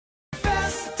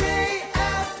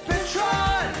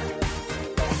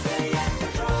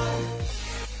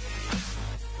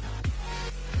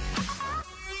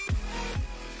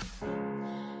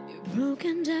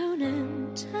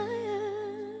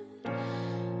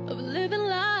of living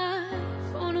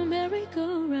life on a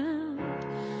merry-go-round,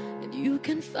 and you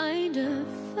can find a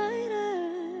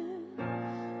fighter,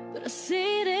 but I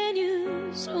see it in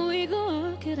you, so we go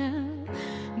walk it out.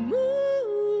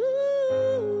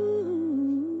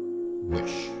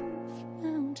 Wish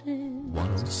Mountains,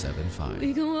 1075.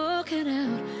 we can walk it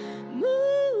out. Move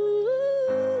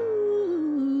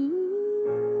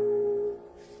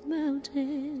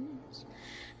mountains.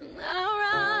 I'll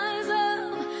rise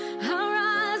up, I'll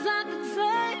rise, I can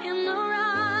say, and I'll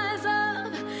rise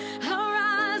up, I'll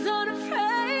rise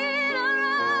unafraid, I'll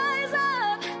rise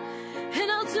up,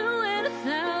 and I'll do it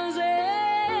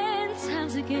 1,000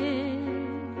 times again.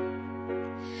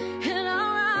 And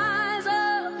I'll rise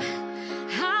up,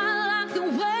 I like the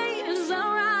waves,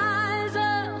 I'll rise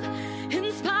up,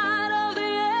 in spite of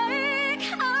the ache,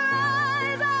 I'll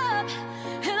rise up,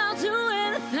 and I'll do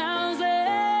it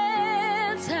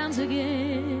 1,000 times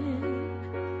again.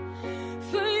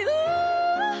 For you,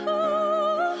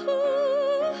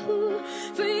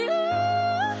 for you,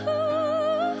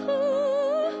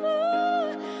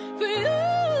 for you,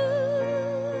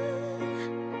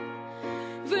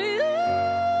 for you.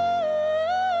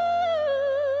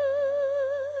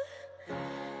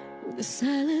 The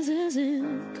silence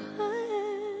isn't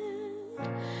quiet,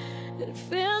 and it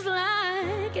feels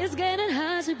like it's getting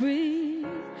hard to breathe.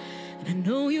 And I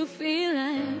know you feel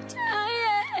like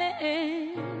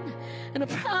dying, and I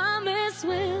promise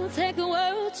we'll take the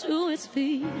world to its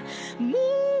feet. Move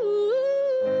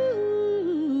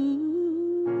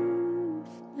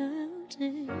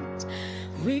mountains,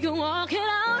 we can walk it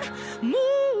out. Move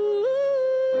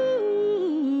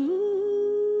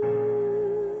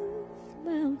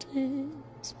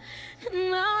mountains,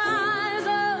 and I'll rise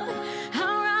up,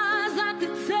 I'll rise like the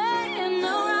day, and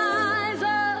I'll rise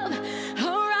up,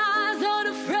 I'll rise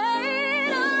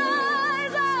unafraid, I'll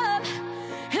rise up,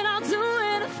 and I'll do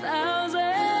it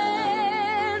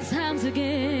 1,000 times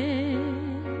again.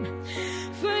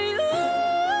 For you,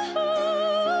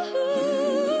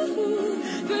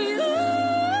 for you, for you,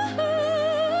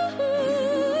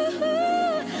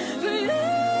 for you.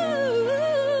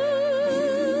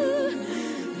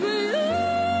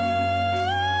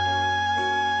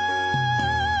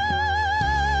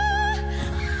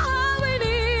 All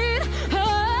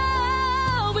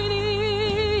we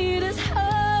need is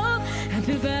hope, and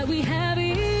for that we have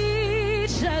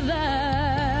each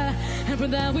other, and for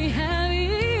that we have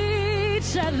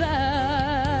each other.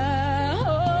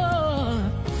 Oh.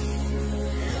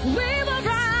 We will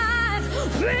rise,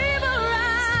 we will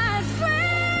rise, we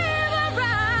will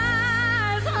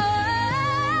rise. Oh,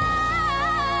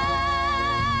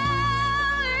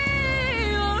 we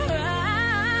will rise.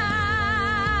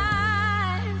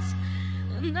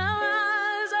 And I'll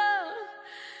rise up,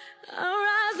 I'll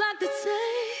rise like the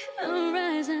day, I'll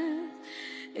rise up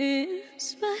in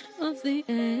spite of the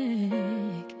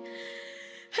ache,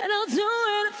 and I'll do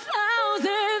it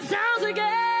 1,000 times again.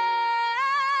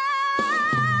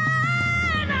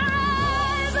 I'll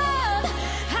rise up,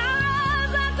 I'll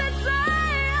rise like the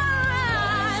day,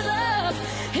 I'll rise up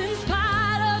in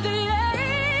spite of the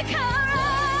ache, I'll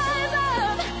rise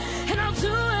up, and I'll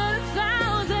do it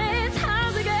 1,000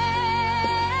 times again.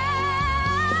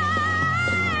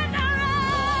 I'll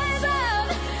rise up,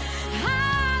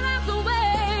 high like the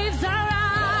waves, I'll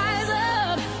rise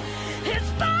up in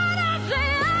spite of the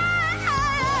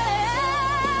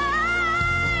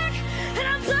ache, and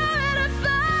I'll do it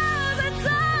 1,000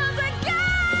 times again.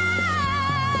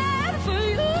 For you,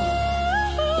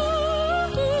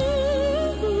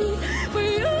 for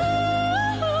you,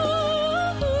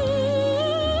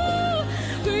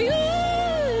 for you,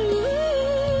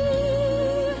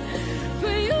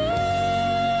 for you.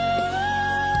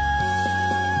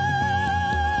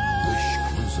 Wish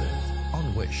Cruiser on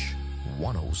Wish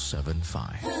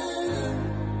 1075.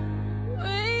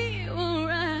 We will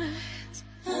rise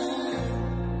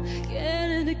again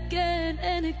and again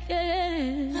and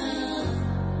again.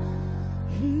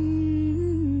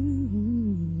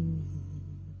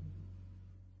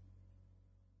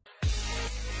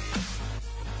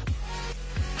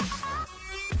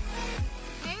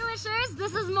 Hey Wishers,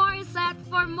 this is Morissette.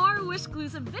 For more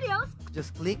Wish-clusive videos,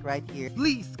 Just click right here.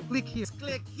 Please click here.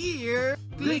 Click here.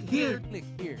 Click here. Click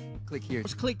here. Click here.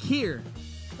 Just click here.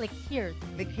 click here.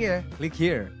 Click here. Click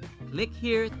here. Click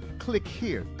here. Click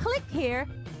here. Click here.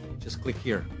 Just click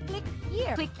here. Click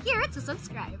here. Click here to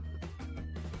subscribe.